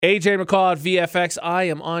AJ McCall at VFX. I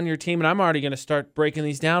am on your team, and I'm already going to start breaking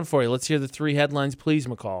these down for you. Let's hear the 3 headlines, please,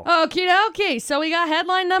 McCall. Okie dokie. So we got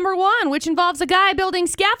headline number 1, which involves a guy building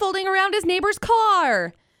scaffolding around his neighbor's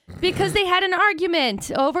car because they had an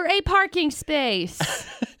argument over a parking space.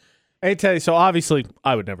 I tell you, so obviously,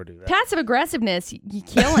 I would never do that. Passive aggressiveness, you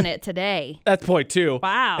killing it today. That's point 2.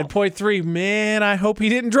 Wow. And point 3, man, I hope he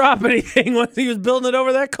didn't drop anything once he was building it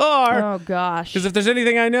over that car. Oh, gosh. Because if there's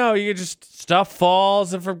anything I know, you just stuff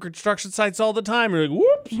falls and from construction sites all the time. You're like,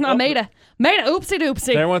 whoops. I made a oopsie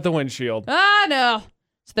doopsie. There went the windshield. Ah, no.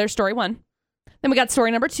 So there's story 1. Then we got story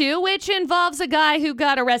number 2, which involves a guy who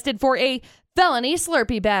got arrested for a felony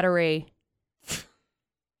Slurpee battery.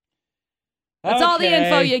 That's all the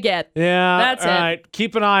info you get. Yeah. That's all right.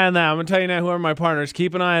 Keep an eye on that. I'm going to tell you now who are my partners.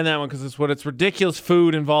 Keep an eye on that one because it's ridiculous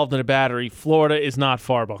food involved in a battery. Florida is not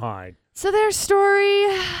far behind. So there's story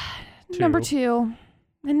number 2.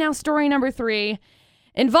 And now story number 3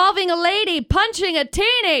 involving a lady punching a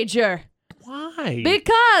teenager. Why?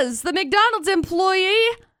 Because the McDonald's employee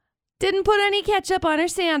didn't put any ketchup on her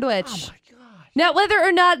sandwich. Oh, my God. Now, whether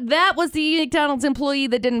or not that was the McDonald's employee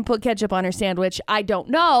that didn't put ketchup on her sandwich, I don't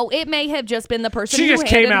know. It may have just been the person who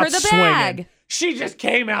handed her the bag. She just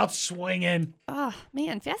came out swinging. Oh,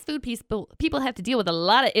 man, fast food people have to deal with a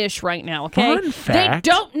lot of ish right now, okay? Fun fact. They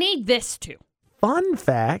don't need this to. Fun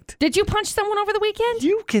fact. Did you punch someone over the weekend?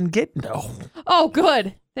 You can get no. Oh,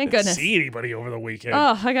 good. Thank goodness. See anybody over the weekend?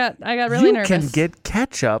 Oh, I got really nervous. You can get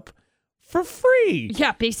ketchup for free.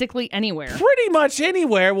 Yeah, basically anywhere. Pretty much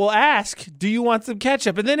anywhere will ask, do you want some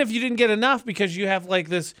ketchup? And then if you didn't get enough because you have like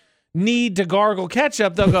this need to gargle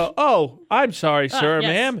ketchup, they'll go, oh, I'm sorry, sir, yes.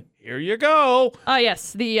 ma'am. Here you go. Oh,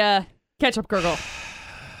 yes, the ketchup gurgle.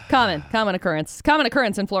 Common occurrence. Common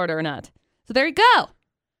occurrence in Florida or not. So there you go.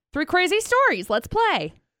 3 crazy stories. Let's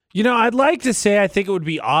play. You know, I'd like to say I think it would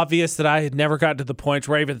be obvious that I had never gotten to the point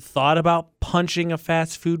where I even thought about punching a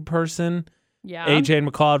fast food person. Yeah. AJ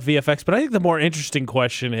and McCall at VFX. But I think the more interesting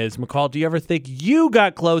question is, McCall, do you ever think you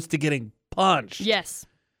got close to getting punched? Yes.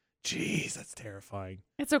 Jeez, that's terrifying.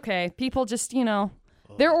 It's okay. People just,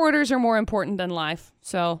 their orders are more important than life.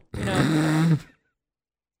 So,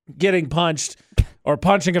 Getting punched or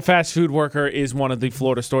punching a fast food worker is one of the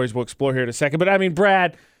Florida stories we'll explore here in a second. But I mean,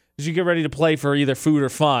 Brad, as you get ready to play for either food or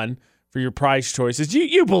fun for your prize choices,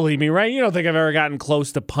 you believe me, right? You don't think I've ever gotten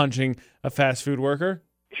close to punching a fast food worker?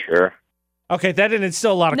 Sure. Okay, that didn't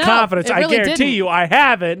instill a lot of No, confidence. it really I guarantee didn't. you I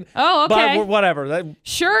haven't. Oh, okay. But whatever.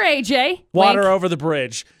 Sure, AJ. Water Wink. over the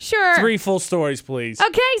bridge. Sure. 3 full stories, please.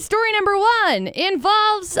 Okay, story number 1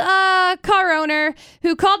 involves a car owner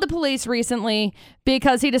who called the police recently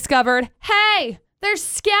because he discovered, hey, there's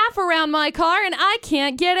scaff around my car and I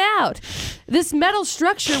can't get out. This metal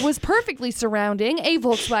structure was perfectly surrounding a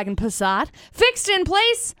Volkswagen Passat, fixed in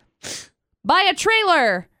place by a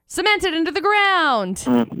trailer, cemented into the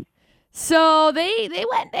ground. So they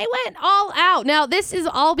went all out. Now, this is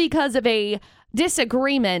all because of a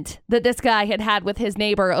disagreement that this guy had with his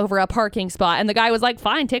neighbor over a parking spot. And the guy was like,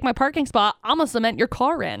 fine, take my parking spot. I'm going to cement your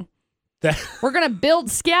car in. We're going to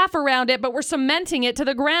build scaff around it, but we're cementing it to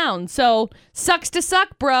the ground. So sucks to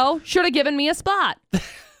suck, bro. Should have given me a spot.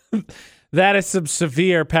 That is some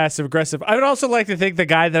severe passive aggressive. I would also like to think the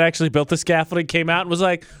guy that actually built the scaffolding came out and was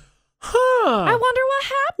like, I wonder what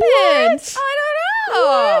happened. What? I don't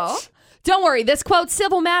know. What? Don't worry. This, quote,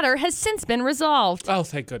 civil matter has since been resolved. Oh,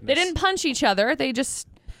 thank goodness. They didn't punch each other. They just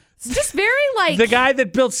very like the guy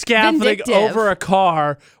that built scaffolding vindictive. over a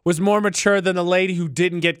car was more mature than the lady who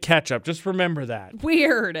didn't get ketchup. Just remember that.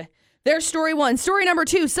 Weird. There's story 1. Story number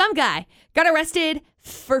 2. Some guy got arrested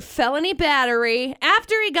for felony battery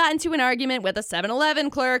after he got into an argument with a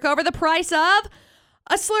 7-Eleven clerk over the price of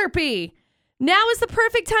a Slurpee. Now is the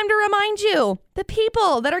perfect time to remind you, the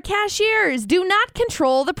people that are cashiers do not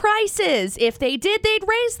control the prices. If they did, they'd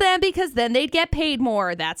raise them because then they'd get paid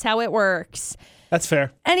more. That's how it works. That's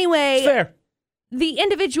fair. Anyway, It's fair. The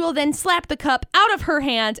individual then slapped the cup out of her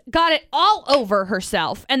hand, got it all over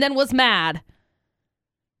herself, and then was mad.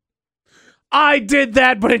 I did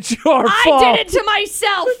that, but it's your fault. I did it to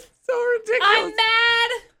myself. So ridiculous. I'm mad.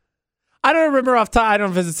 I don't remember off top. I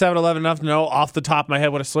don't visit 7-Eleven enough to know off the top of my head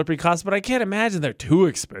what a Slurpee costs, but I can't imagine they're too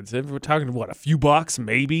expensive. We're talking, what, a few bucks,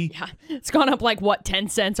 maybe? Yeah, it's gone up like, 10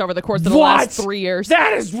 cents over the course of the last 3 years.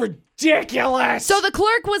 That is ridiculous. So the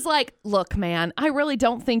clerk was like, look, man, I really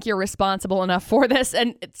don't think you're responsible enough for this.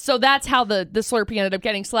 And so that's how the Slurpee ended up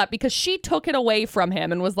getting slapped, because she took it away from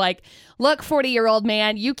him and was like, look, 40-year-old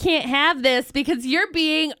man, you can't have this because you're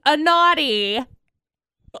being a naughty.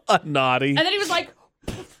 A naughty. And then he was like,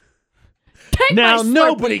 take now my Slurpee.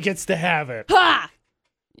 nobody gets to have it. Ha!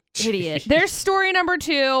 Idiot. There's story number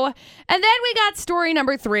 2. And then we got story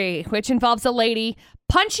number 3, which involves a lady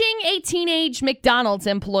punching a teenage McDonald's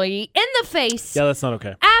employee in the face. Yeah, that's not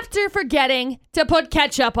okay. After forgetting to put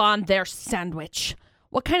ketchup on their sandwich.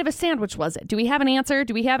 What kind of a sandwich was it? Do we have an answer?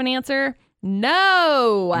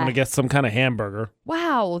 No. I'm going to guess some kind of hamburger.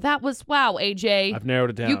 Wow, AJ. I've narrowed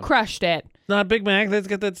it down. You crushed it. It's not a Big Mac. Let's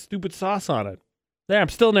get that stupid sauce on it. There, I'm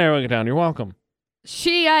still narrowing it down. You're welcome.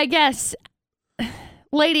 She, I guess,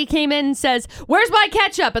 lady came in and says, "Where's my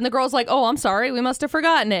ketchup?" And the girl's like, "Oh, I'm sorry. We must have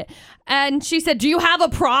forgotten it." And she said, "Do you have a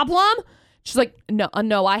problem?" She's like, No,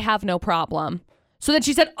 I have no problem. So then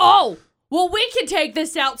she said, "Oh, well, we can take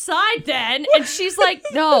this outside then." And she's like,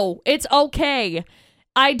 "No, it's okay.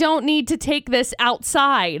 I don't need to take this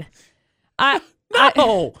outside."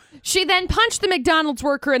 No. She then punched the McDonald's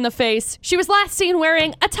worker in the face. She was last seen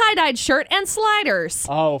wearing a tie-dyed shirt and sliders.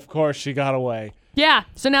 Oh, of course, she got away. Yeah,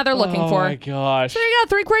 so now they're looking for her. Oh, my gosh. So there you go,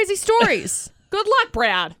 3 crazy stories. Good luck,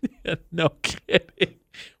 Brad. No kidding.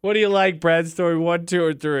 What do you like, Brad? Story 1, 2,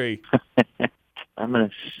 or 3? I'm going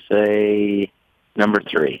to say number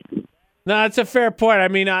 3. No, it's a fair point. I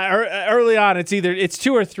mean, early on, it's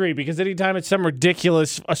 2 or 3, because anytime it's some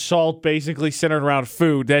ridiculous assault basically centered around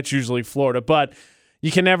food, that's usually Florida. But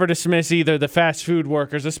you can never dismiss either the fast food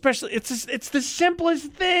workers, especially, it's the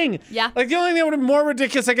simplest thing. Yeah. Like, the only thing that would be more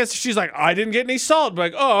ridiculous, I guess, if she's like, "I didn't get any salt." But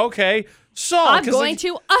like, oh, okay, salt. I'm going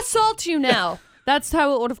to assault you now. That's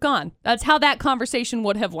how it would have gone. That's how that conversation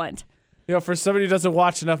would have went. You know, for somebody who doesn't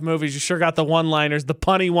watch enough movies, you sure got the one-liners, the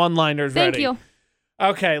punny one-liners ready. Thank you.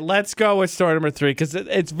 Okay, let's go with story number 3, because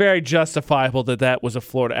it's very justifiable that was a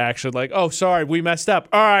Florida action. Like, "Oh, sorry, we messed up.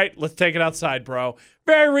 All right, let's take it outside, bro."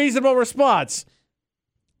 Very reasonable response.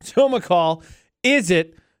 So, McCall, is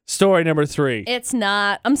it story number 3? It's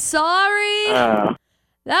not. I'm sorry. That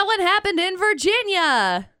one happened in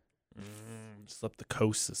Virginia. Slipped the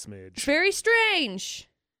coast a smidge. Very strange.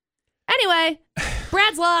 Anyway,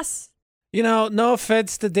 Brad's loss. You know, no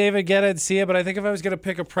offense to David Guetta and Sia, but I think if I was going to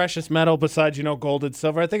pick a precious metal besides, gold and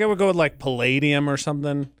silver, I think I would go with, like, palladium or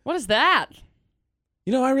something. What is that?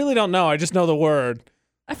 I really don't know. I just know the word.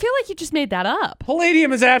 I feel like you just made that up.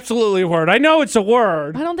 Palladium is absolutely a word. I know it's a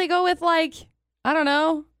word. Why don't they go with, like, I don't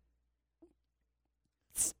know,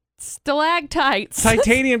 stalactites?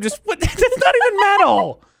 Titanium just, what? That's not even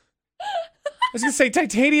metal. I was going to say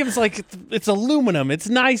titanium's like, it's aluminum. It's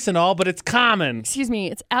nice and all, but it's common. Excuse me,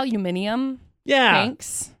 it's aluminium. Yeah.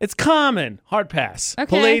 Thanks. It's common. Hard pass. Okay.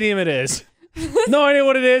 Palladium it is. No idea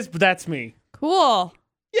what it is, but that's me. Cool.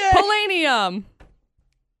 Yeah. Palladium.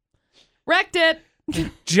 Wrecked it.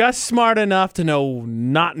 Just smart enough to know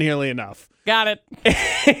not nearly enough. Got it.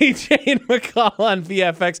 AJ and McCall on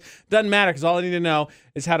VFX. Doesn't matter, because all I need to know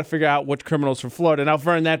is how to figure out which criminals from Florida. Now,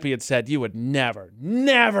 Vern, that being said, you would never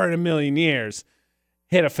in a million years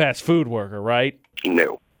hit a fast food worker, right?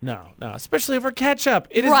 No. No, especially over ketchup.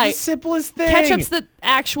 It is Right. the simplest thing. Ketchup's the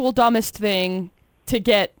actual dumbest thing to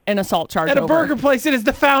get an assault charge At a over. burger place, it is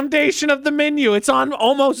the foundation of the menu. It's on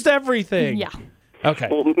almost everything. Yeah. Okay.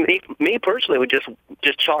 Well, me personally would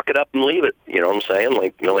just chalk it up and leave it. You know what I'm saying?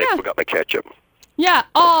 Like, I Yeah. forgot my ketchup. Yeah.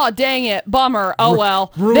 Oh, dang it. Bummer. Oh,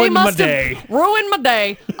 well. Ruined my day. Ruined my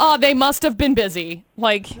day. Oh, they must have been busy.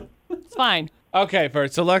 Like, it's fine. Okay,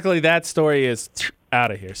 first. So luckily that story is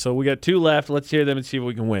out of here. So we got 2 left. Let's hear them and see if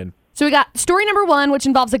we can win. So we got story number 1, which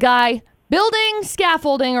involves a guy building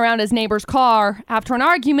scaffolding around his neighbor's car after an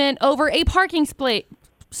argument over a parking space.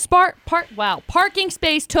 Parking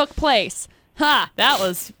space took place. Ha! That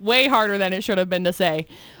was way harder than it should have been to say.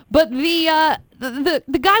 But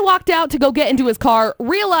the guy walked out to go get into his car,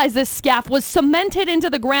 realized this scaff was cemented into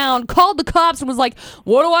the ground, called the cops, and was like,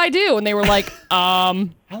 "What do I do?" And they were like, How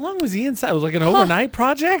long was he inside? It was like an overnight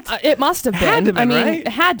project? It must have been. Had to have been, I mean, right? it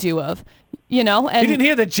had to have. And You didn't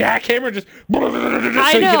hear the jackhammer just so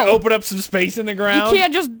I you can know. open up some space in the ground? You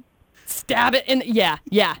can't just stab it in.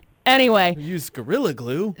 Yeah. Anyway, Use Gorilla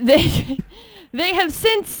Glue. they have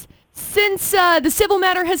since the civil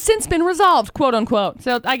matter has since been resolved, quote unquote.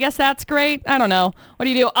 So I guess that's great. I don't know. What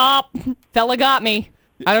do you do? Oh, fella got me.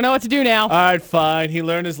 I don't know what to do now. All right, fine. He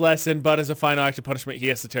learned his lesson, but as a final act of punishment, he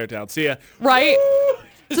has to tear it down. See ya. Right?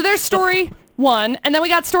 So there's story 1, and then we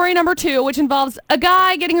got story number 2, which involves a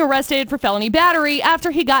guy getting arrested for felony battery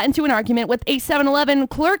after he got into an argument with a 7-Eleven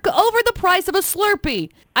clerk over the price of a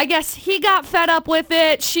Slurpee. I guess he got fed up with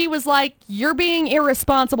it. She was like, "You're being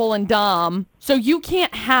irresponsible and dumb, so you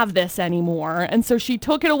can't have this anymore." And so she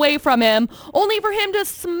took it away from him, only for him to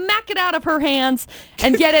smack it out of her hands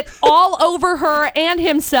and get it all over her and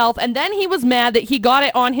himself. And then he was mad that he got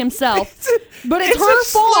it on himself. But it's her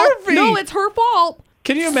fault. Slurpee. No, it's her fault.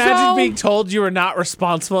 Can you imagine So- being told you were not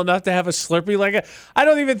responsible enough to have a Slurpee? I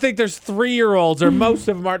don't even think there's 3-year-olds, or most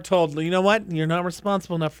of them aren't told, you know what? You're not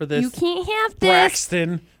responsible enough for this. You can't have this.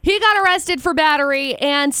 Braxton. He got arrested for battery,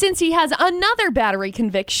 and since he has another battery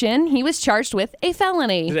conviction, he was charged with a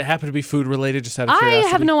felony. Did it happen to be food related? Just out of I curiosity.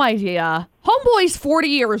 have no idea. Homeboy's 40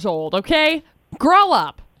 years old, okay? Grow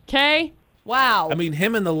up, okay? Wow. I mean,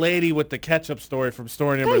 him and the lady with the ketchup story from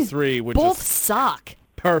story number Guys 3, which both is suck.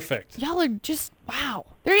 perfect. Y'all are just, wow.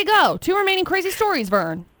 There you go. 2 remaining crazy stories,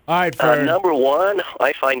 Vern. All right, Fern. Number one,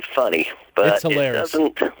 I find funny, but It's hilarious.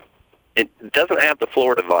 it doesn't have the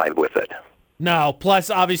Florida vibe with it. No, plus,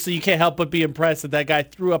 obviously, you can't help but be impressed that guy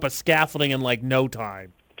threw up a scaffolding in, no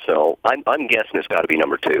time. So I'm guessing it's got to be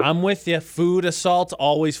number 2. I'm with you. Food assault,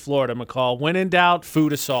 always Florida, McCall. When in doubt,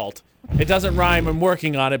 food assault. It doesn't rhyme. I'm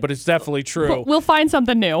working on it, but it's definitely true. We'll find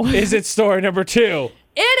something new. Is it story number 2?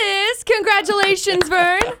 It is. Congratulations,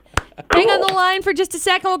 Vern. Hang on the line for just a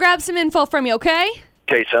second. We'll grab some info from you, okay?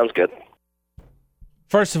 Okay, sounds good.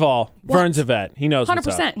 First of all, Vern's a vet. He knows what's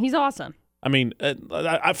up. 100%. He's awesome. I mean,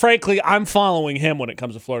 frankly, I'm following him when it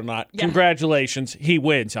comes to Florida. Yeah. Congratulations. He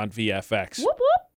wins on VFX. Whoop,